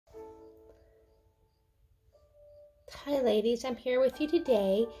Hi ladies, I'm here with you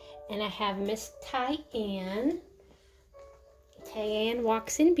today and I have Miss Tyann. Tyann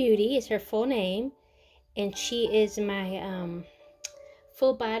Walks in Beauty is her full name, and she is my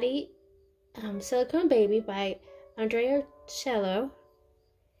full body silicone baby by Andrea Arcello,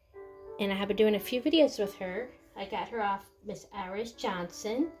 and I have been doing a few videos with her. I got her off Miss Iris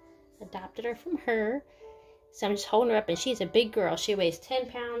Johnson, adopted her from her, so I'm just holding her up, and she's a big girl. She weighs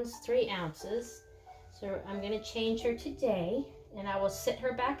 10 pounds 3 ounces. So I'm going to change her today, and I will sit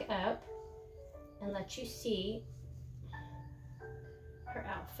her back up and let you see her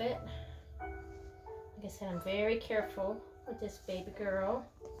outfit. Like I said, I'm very careful with this baby girl.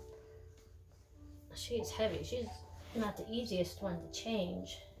 She is heavy. She's not the easiest one to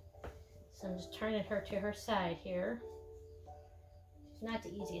change. So I'm just turning her to her side here. She's not the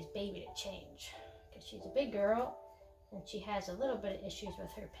easiest baby to change because she's a big girl and she has a little bit of issues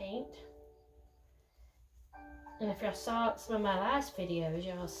with her paint. And if y'all saw some of my last videos,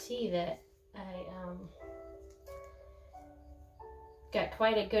 y'all see that I got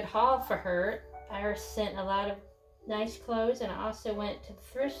quite a good haul for her. Iris sent a lot of nice clothes, and I also went to the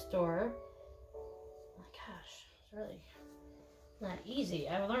thrift store. Oh my gosh, it's really not easy.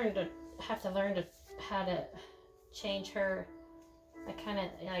 I have to learn how to change her. I kind of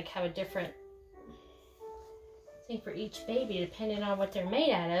like have a different thing for each baby, depending on what they're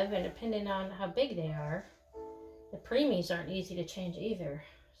made out of and depending on how big they are. The preemies aren't easy to change either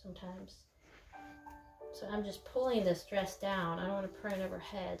sometimes. So I'm just pulling this dress down. I don't want to put it over her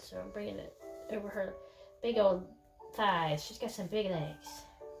head, so I'm bringing it over her big old thighs. She's got some big legs,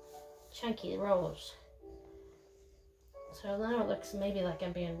 chunky rolls. So now it looks maybe like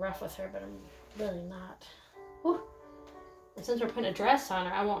I'm being rough with her, but I'm really not. Whew. And since we're putting a dress on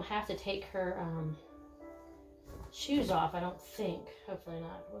her, I won't have to take her shoes off, I don't think. Hopefully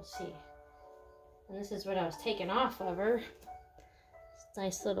not. We'll see. And this is what I was taking off of her. It's a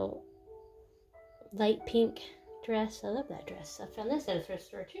nice little light pink dress. I love that dress. I found this at a thrift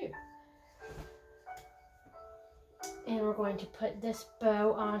store too. And we're going to put this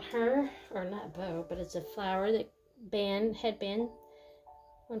bow on her. Or not bow, but it's a flower, that headband.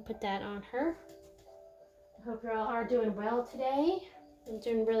 I'm going to put that on her. I hope you all are doing well today. I'm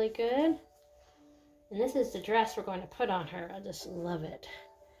doing really good. And this is the dress we're going to put on her. I just love it.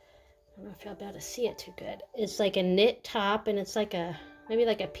 I don't know if you'll be able to see it too good. It's like a knit top, and it's like maybe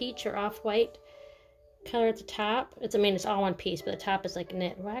like a peach or off-white color at the top. I mean, it's all one piece, but the top is like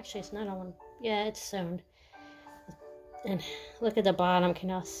knit. Well, actually, it's not all one. Yeah, it's sewn. And look at the bottom. Can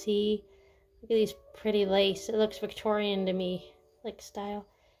y'all see? Look at these pretty lace. It looks Victorian to me, like style.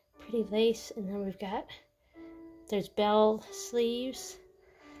 Pretty lace. And then there's bell sleeves.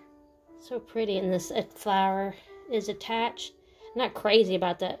 So pretty. And this flower is attached. I'm not crazy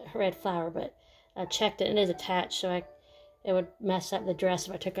about that red flower, but I checked it and it is attached, so it would mess up the dress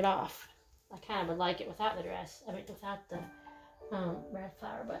if I took it off. I kind of would like it without the dress. I mean, without the red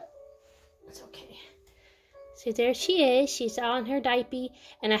flower, but it's okay. So there she is. She's all in her diaper,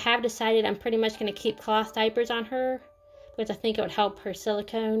 and I have decided I'm pretty much going to keep cloth diapers on her because I think it would help her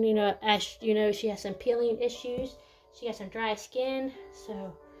silicone. You know, as you know, she has some peeling issues. She has some dry skin,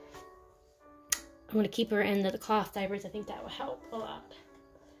 so I'm going to keep her in the cloth diapers. I think that will help a lot.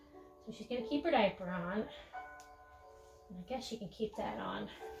 So she's going to keep her diaper on. And I guess she can keep that on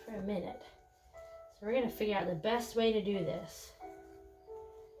for a minute. So we're going to figure out the best way to do this.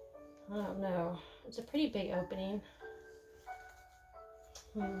 I don't know. It's a pretty big opening.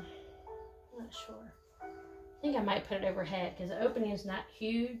 I'm not sure. I think I might put it overhead because the opening is not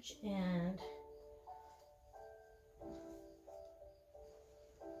huge, and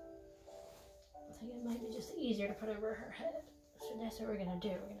I think it might be just easier to put over her head. So that's what we're going to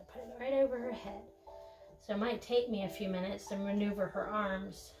do. We're going to put it right over her head. So it might take me a few minutes to maneuver her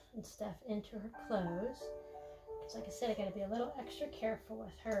arms and stuff into her clothes. Because like I said, I got to be a little extra careful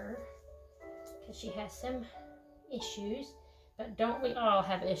with her because she has some issues. But don't we all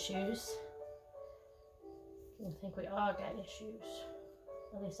have issues? I think we all got issues.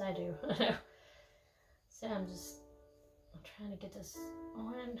 At least I do. So I'm trying to get this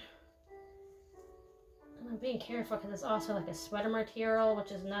on. I'm being careful because it's also like a sweater material,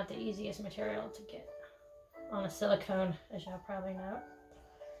 which is not the easiest material to get on a silicone, as y'all probably know.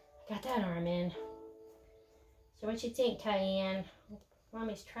 I got that arm in. So what you think, Tyann?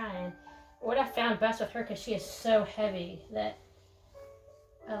 Mommy's trying. What I found best with her, because she is so heavy, that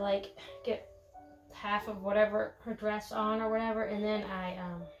I like get half of whatever her dress on or whatever, and then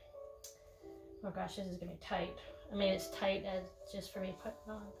oh gosh, this is gonna be tight. I mean, it's tight as just for me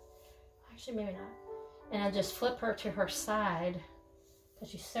putting on. Actually, maybe not. And I just flip her to her side because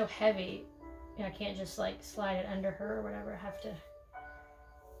she's so heavy I can't just like slide it under her or whatever. I have to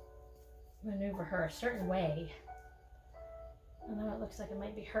maneuver her a certain way. I know it looks like it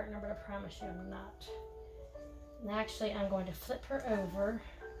might be hurting her, but I promise you I'm not. And actually, I'm going to flip her over.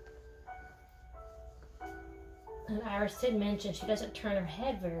 And Iris did mention she doesn't turn her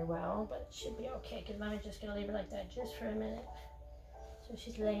head very well, but it should be okay because I'm just going to leave her like that just for a minute. So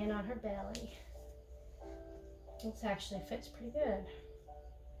she's laying on her belly. This actually fits pretty good.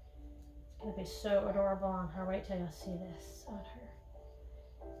 It's going to be so adorable on her. Wait till you'll see this on her.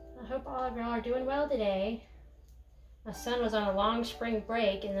 I hope all of y'all are doing well today. My son was on a long spring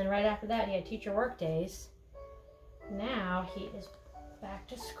break, and then right after that he had teacher work days. Now he is back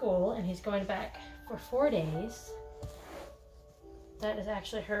to school, and he's going back for 4 days. That is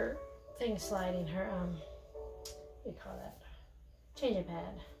actually her thing sliding, her, what do you call that? Changing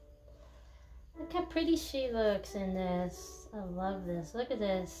pad. Look how pretty she looks in this. I love this. Look at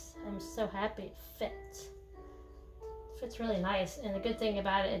this. I'm so happy it fits. It fits really nice. And the good thing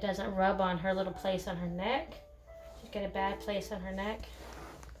about it, it doesn't rub on her little place on her neck. She's got a bad place on her neck.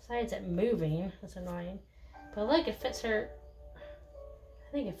 Besides it moving, that's annoying. But look, it fits her.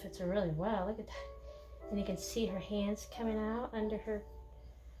 I think it fits her really well. Look at that. And you can see her hands coming out under her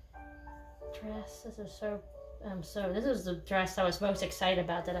dress. This is so, this is the dress I was most excited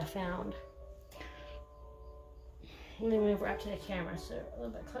about that I found. Let me move her up to the camera so a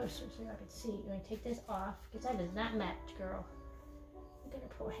little bit closer so y'all can see. I'm going to take this off because that does not match, girl. Look at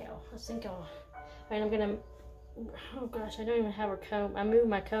her poor hair. Let's think on. Alright, I'm going to, oh gosh, I don't even have her comb. I moved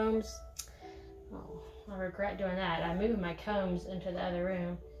my combs. Oh, I regret doing that. I moved my combs into the other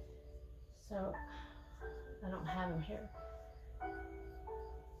room. So I don't have them here.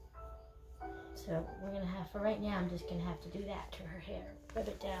 So we're going to have, for right now, I'm just going to have to do that to her hair. Rub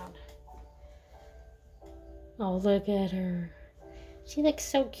it down. Oh, look at her. She looks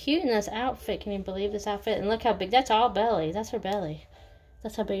so cute in this outfit. Can you believe this outfit? And look how big. That's all belly. That's her belly.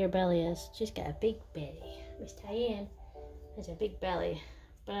 That's how big her belly is. She's got a big belly. Miss Diane has a big belly.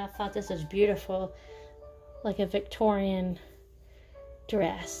 But I thought this was beautiful. Like a Victorian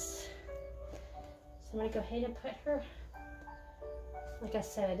dress. So I'm going to go ahead and put her. Like I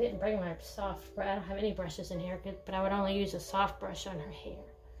said, I didn't bring my soft brush. I don't have any brushes in here. But I would only use a soft brush on her hair.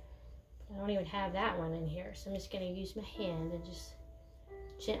 I don't even have that one in here, so I'm just going to use my hand and just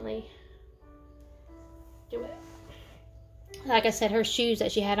gently do it. Like I said, her shoes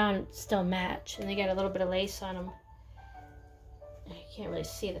that she had on still match, and they got a little bit of lace on them. You can't really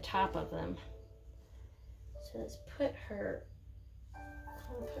see the top of them. So let's put her,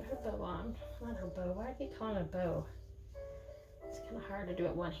 I'm going to put her bow on. Not her bow, why do I keep calling it a bow? It's kind of hard to do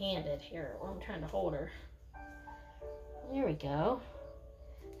it one-handed here while I'm trying to hold her. There we go.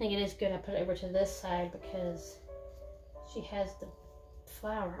 I think it is good I put it over to this side because she has the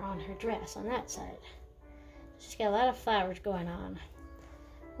flower on her dress on that side. She's got a lot of flowers going on.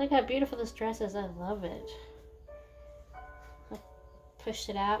 Look how beautiful this dress is. I love it. I pushed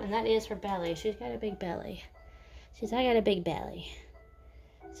it out, and that is her belly. She's got a big belly. I got a big belly.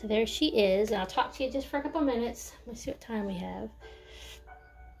 So there she is, and I'll talk to you just for a couple minutes. Let's see what time we have.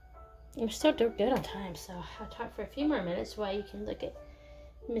 We're still good on time, so I'll talk for a few more minutes while you can look at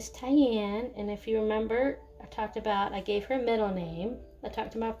Miss Diane. And if you remember, I gave her a middle name. I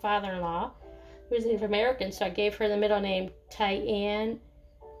talked to my father-in-law, who's Native American, so I gave her the middle name Diane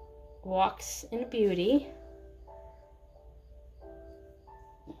Walks in Beauty.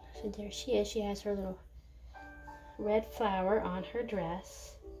 So there she is. She has her little red flower on her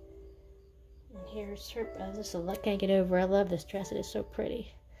dress. And here's her, this is, can't get over. I love this dress. It is so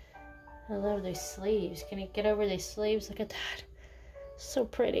pretty. I love those sleeves. Can you get over these sleeves? Look at that. So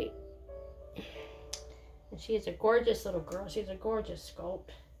pretty. And she is a gorgeous little girl. She's a gorgeous sculpt.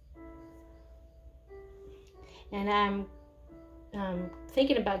 And I'm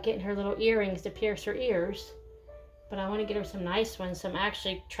thinking about getting her little earrings to pierce her ears. But I want to get her some nice ones. So I'm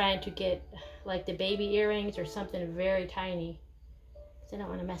actually trying to get like the baby earrings or something very tiny. Because I don't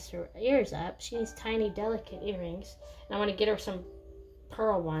want to mess her ears up. She needs tiny, delicate earrings. And I want to get her some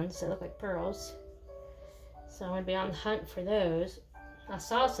pearl ones that look like pearls. So I'm going to be on the hunt for those. I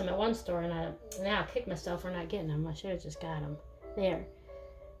saw some at one store, and now I kick myself for not getting them. I should have just got them there.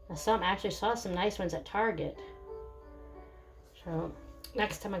 I actually saw some nice ones at Target. So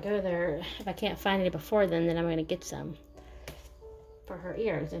next time I go there, if I can't find any before then I'm going to get some for her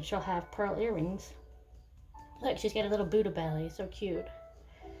ears, and she'll have pearl earrings. Look, she's got a little Buddha belly, so cute.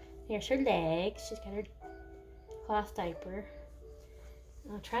 Here's her legs. She's got her cloth diaper.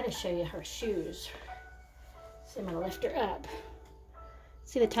 I'll try to show you her shoes. So I'm going to lift her up.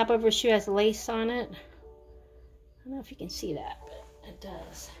 See the top of her shoe has lace on it? I don't know if you can see that, but it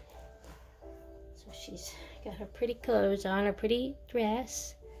does. She's got her pretty clothes on, her pretty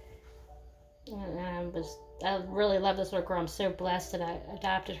dress. And I really love this little girl. I'm so blessed that I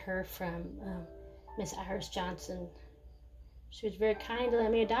adopted her from Miss Iris Johnson. She was very kind to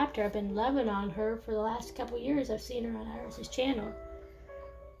let me adopt her. I've been loving on her for the last couple years. I've seen her on Iris's channel.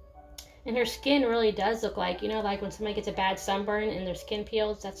 And her skin really does look like, you know, like when somebody gets a bad sunburn and their skin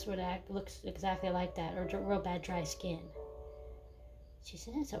peels, that's what it looks exactly like that, or real bad dry skin. She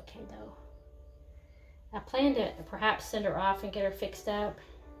said, that's okay though. I plan to perhaps send her off and get her fixed up.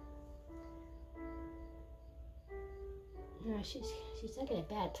 No, she's like in a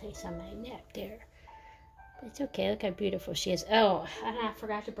bad place on my neck there. But it's okay, look how beautiful she is. Oh, I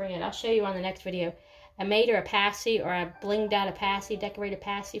forgot to bring it. I'll show you on the next video. I made her a passy, or I blinged out a passy, decorated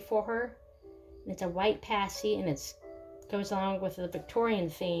passy for her. And it's a white passy, and it goes along with the Victorian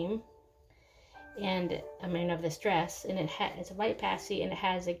theme. And, I mean, of this dress. And it's a white passy, and it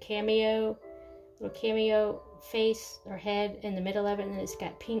has a little cameo face or head in the middle of it. And then it's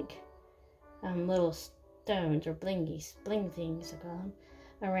got pink little stones, or bling things, I call them,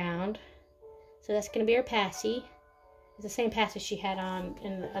 around. So that's going to be her passy. It's the same passy she had on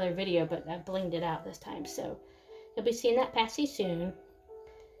in the other video, but I blinged it out this time. So you'll be seeing that passy soon.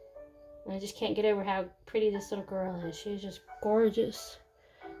 And I just can't get over how pretty this little girl is. She's just gorgeous.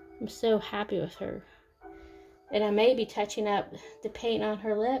 I'm so happy with her. And I may be touching up the paint on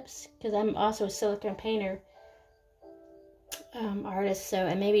her lips, because I'm also a silicone painter artist. So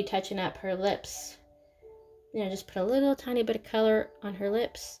I may be touching up her lips. You know, just put a little tiny bit of color on her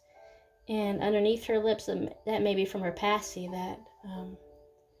lips. And underneath her lips, that may be from her passy, that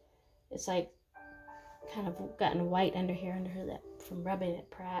it's like kind of gotten white under here, under her lip, from rubbing it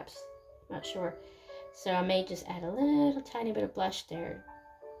perhaps. Not sure. So I may just add a little tiny bit of blush there,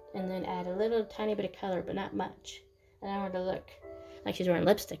 and then add a little tiny bit of color, but not much. I don't want her to look like she's wearing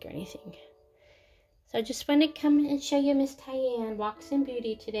lipstick or anything. So I just wanted to come and show you Miss Tyann Walks in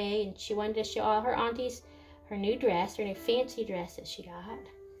Beauty today, and she wanted to show all her aunties her new dress, her new fancy dress that she got.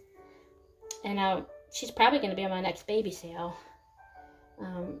 And she's probably going to be on my next baby sale.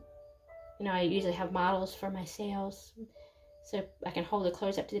 You know, I usually have models for my sales, so I can hold the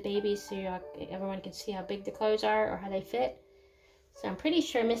clothes up to the babies so everyone can see how big the clothes are or how they fit. So I'm pretty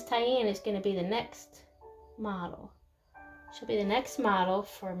sure Miss Tyann is going to be the next model. She'll be the next model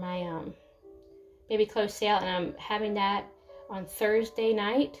for my baby clothes sale, and I'm having that on Thursday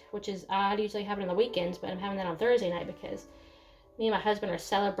night, which is odd. I usually have it on the weekends, but I'm having that on Thursday night because me and my husband are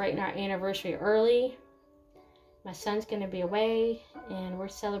celebrating our anniversary early. My son's going to be away, and we're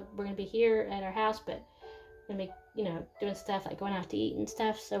going to be here at our house, but we're going to be, you know, doing stuff like going out to eat and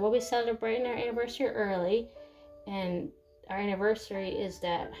stuff. So we'll be celebrating our anniversary early, and our anniversary is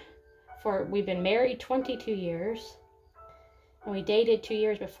that we've been married 22 years, and we dated 2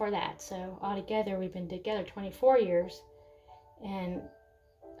 years before that. So altogether, we've been together 24 years, and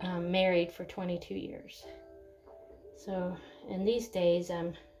married for 22 years. So in these days,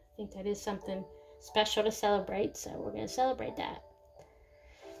 I think that is something special to celebrate, so we're going to celebrate that.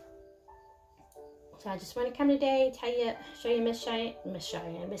 So I just want to come today, show you Miss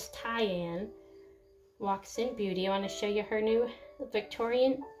Tyann Walks in Beauty. I want to show you her new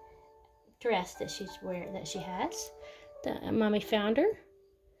Victorian dress that she has. The mommy found her.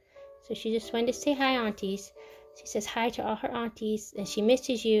 So she just wanted to say hi, aunties. She says hi to all her aunties, and she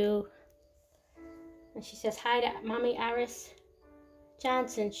misses you. And she says hi to Mommy Iris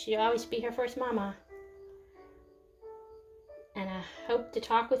Johnson. She'll always be her first mama. And I hope to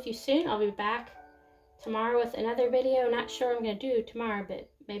talk with you soon. I'll be back tomorrow with another video. Not sure what I'm going to do tomorrow, but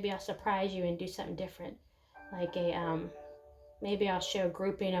maybe I'll surprise you and do something different. Like maybe I'll show a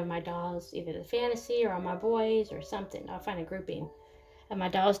grouping of my dolls, either the fantasy or on my boys or something. I'll find a grouping of my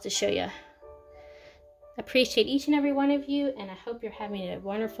dolls to show you. I appreciate each and every one of you, and I hope you're having a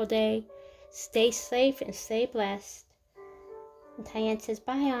wonderful day. Stay safe and stay blessed. And Tyann says,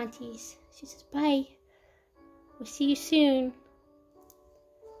 bye, aunties. She says, bye. We'll see you soon.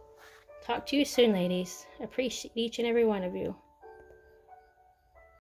 Talk to you soon, ladies. I appreciate each and every one of you.